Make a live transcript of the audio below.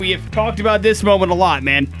We have talked about this moment a lot,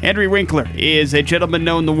 man. Henry Winkler is a gentleman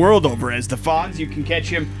known the world over as the Fonz. You can catch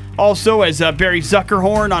him also as Barry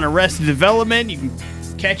Zuckerhorn on Arrested Development. You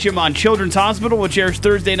can catch him on Children's Hospital, which airs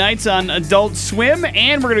Thursday nights on Adult Swim.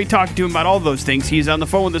 And we're going to be talking to him about all those things. He's on the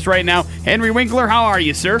phone with us right now. Henry Winkler, how are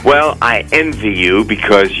you, sir? Well, I envy you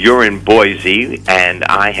because you're in Boise, and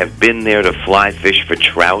I have been there to fly fish for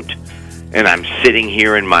trout. And I'm sitting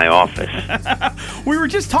here in my office. We were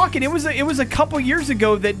just talking. It was a couple years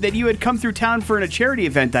ago that you had come through town for a charity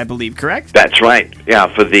event, I believe. Correct? That's right. Yeah,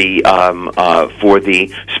 for the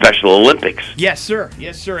Special Olympics. Yes, sir.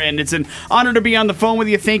 Yes, sir. And it's an honor to be on the phone with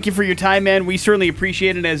you. Thank you for your time, man. We certainly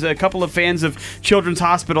appreciate it. As a couple of fans of Children's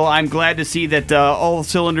Hospital, I'm glad to see that all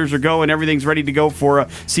cylinders are go and everything's ready to go for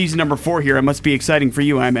season number 4 here. It must be exciting for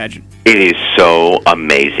you, I imagine. It is so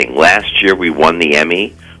amazing. Last year we won the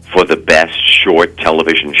Emmy for the best short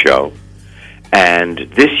television show. And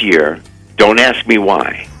this year, don't ask me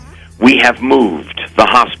why, we have moved the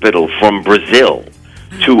hospital from Brazil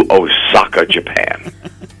to Osaka, Japan.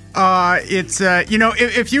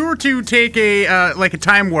 If you were to take a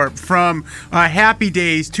time warp from Happy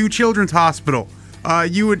Days to Children's Hospital,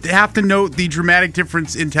 you would have to note the dramatic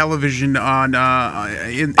difference in television on.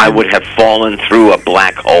 I would have fallen through a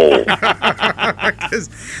black hole.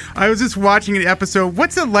 I was just watching an episode.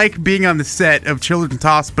 What's it like being on the set of Children's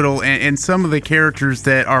Hospital and some of the characters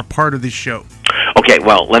that are part of this show? Okay,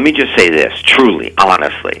 well, let me just say this, truly,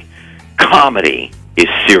 honestly. Comedy is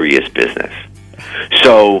serious business.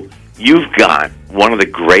 So you've got one of the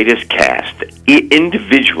greatest casts.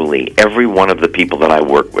 Individually, every one of the people that I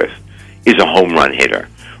work with is a home run hitter.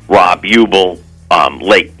 Rob Hubel,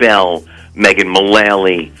 Lake Bell, Megan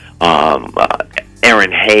Mullally,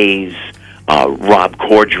 Aaron Hayes, Rob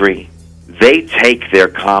Corddry. They take their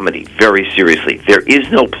comedy very seriously. There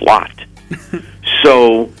is no plot.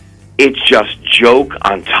 So it's just joke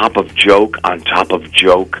on top of joke on top of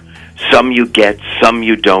joke. Some you get, some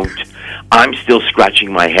you don't. I'm still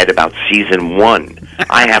scratching my head about season 1.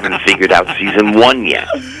 I haven't figured out season 1 yet.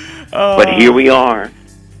 But here we are.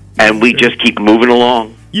 And we just keep moving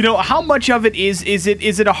along. You know, how much of it is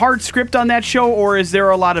it a hard script on that show, or is there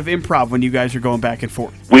a lot of improv when you guys are going back and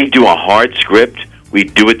forth? We do a hard script, we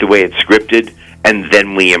do it the way it's scripted, and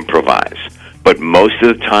then we improvise. But most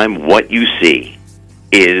of the time, what you see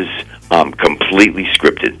is completely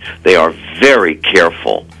scripted. They are very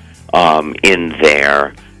careful in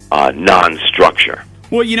their non-structure.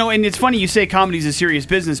 Well, you know, and it's funny you say comedy's a serious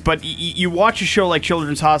business, but you watch a show like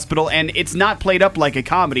Children's Hospital, and it's not played up like a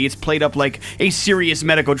comedy. It's played up like a serious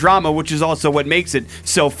medical drama, which is also what makes it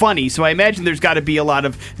so funny. So I imagine there's got to be a lot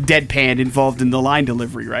of deadpan involved in the line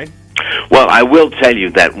delivery, right? Well, I will tell you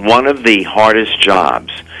that one of the hardest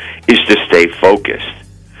jobs is to stay focused.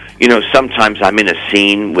 You know, sometimes I'm in a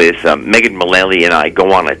scene with Megan Mullally and I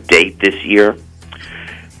go on a date this year,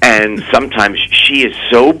 and sometimes she is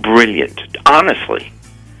so brilliant, honestly,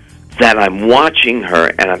 that I'm watching her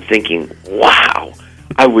and I'm thinking, wow,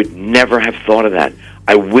 I would never have thought of that.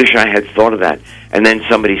 I wish I had thought of that. And then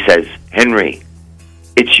somebody says, Henry,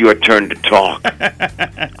 it's your turn to talk.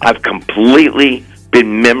 I've completely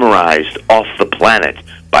been memorized off the planet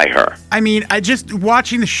by her. I mean, I just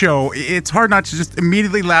watching the show, it's hard not to just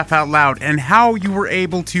immediately laugh out loud. And how you were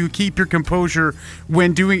able to keep your composure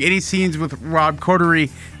when doing any scenes with Rob Corddry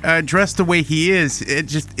dressed the way he is,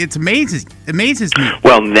 it's amazing. It amazes me.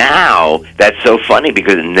 Well, now, that's so funny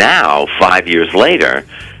because now, 5 years later,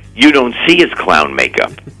 you don't see his clown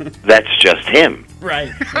makeup. That's just him.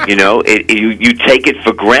 Right. You know, you take it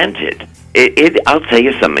for granted. I'll tell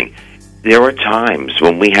you something. There are times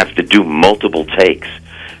when we have to do multiple takes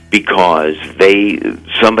because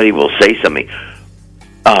somebody will say something.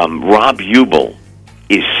 Rob Hubel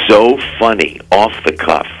is so funny off the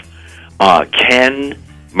cuff. Ken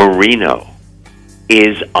Marino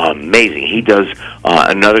is amazing. He does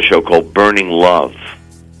another show called Burning Love.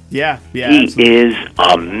 Yeah. He absolutely. is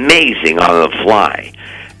amazing on the fly.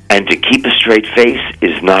 And to keep a straight face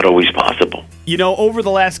is not always possible. You know, over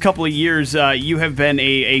the last couple of years, you have been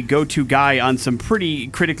a go-to guy on some pretty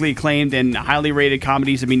critically acclaimed and highly rated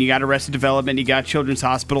comedies. I mean, you got Arrested Development, you got Children's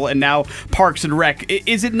Hospital, and now Parks and Rec.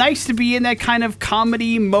 Is it nice to be in that kind of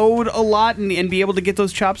comedy mode a lot and be able to get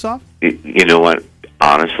those chops off? You know what?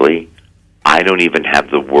 Honestly, I don't even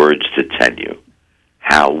have the words to tell you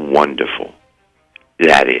how wonderful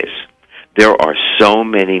that is. There are so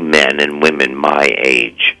many men and women my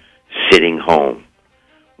age sitting home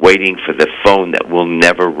waiting for the phone that will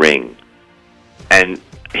never ring. And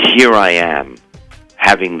here I am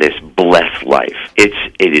having this blessed life. It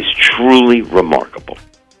is truly remarkable.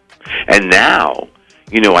 And now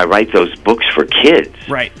I write those books for kids.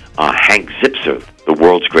 Right. Hank Zipser, the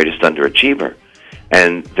world's greatest underachiever.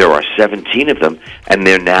 And there are 17 of them, and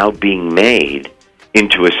they're now being made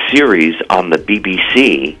into a series on the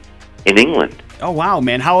BBC in England. Oh, wow,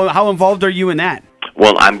 man. How involved are you in that?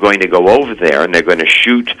 Well, I'm going to go over there, and they're going to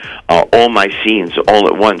shoot all my scenes all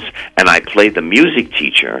at once, and I play the music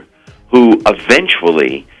teacher who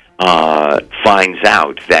eventually finds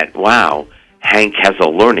out that, wow, Hank has a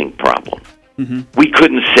learning problem. Mm-hmm. We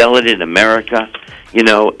couldn't sell it in America,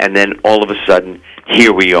 and then all of a sudden,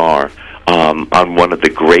 here we are on one of the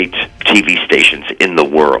great TV stations in the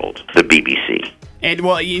world, the BBC. And,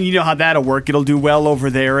 well, you know how that'll work. It'll do well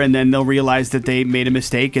over there, and then they'll realize that they made a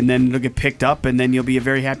mistake, and then it'll get picked up, and then you'll be a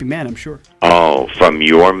very happy man, I'm sure. Oh, from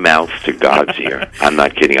your mouth to God's ear. I'm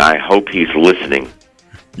not kidding. I hope he's listening.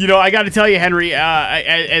 I got to tell you, Henry,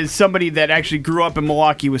 as somebody that actually grew up in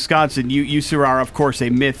Milwaukee, Wisconsin, you sir are, of course, a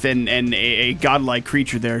myth and a godlike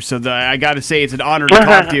creature there. So I got to say it's an honor to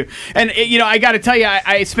talk to you. And, I got to tell you,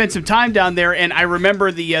 I spent some time down there, and I remember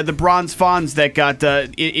the bronze fawns that got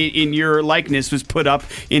in your likeness was put up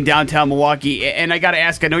in downtown Milwaukee. And I got to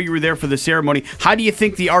ask, I know you were there for the ceremony. How do you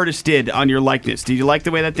think the artist did on your likeness? Did you like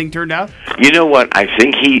the way that thing turned out? You know what? I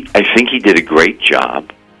think he did a great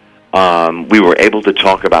job. We were able to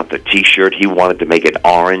talk about the T-shirt. He wanted to make it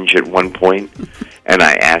orange at one point, and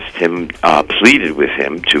I asked him, pleaded with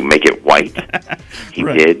him to make it white. He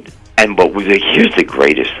Right. did. And here's the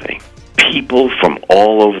greatest thing. People from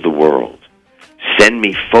all over the world send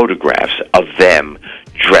me photographs of them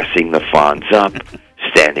dressing the Fonz up,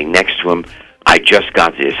 standing next to him. I just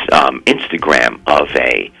got this Instagram of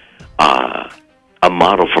a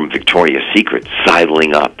model from Victoria's Secret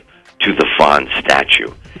sidling up to the Fonz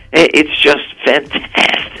statue. It's just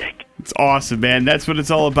fantastic. It's awesome, man. That's what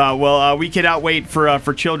it's all about. Well, we cannot wait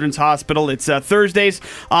for Children's Hospital. It's Thursdays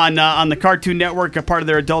on the Cartoon Network, a part of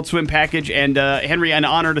their Adult Swim package. And Henry, an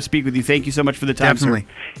honor to speak with you. Thank you so much for the time, Definitely.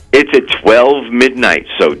 sir. It's at 12 midnight,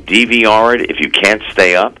 so DVR it if you can't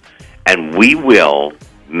stay up, and we will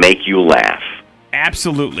make you laugh.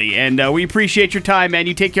 Absolutely. And we appreciate your time, man.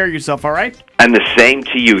 You take care of yourself, all right? And the same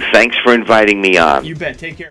to you. Thanks for inviting me on. You bet. Take care.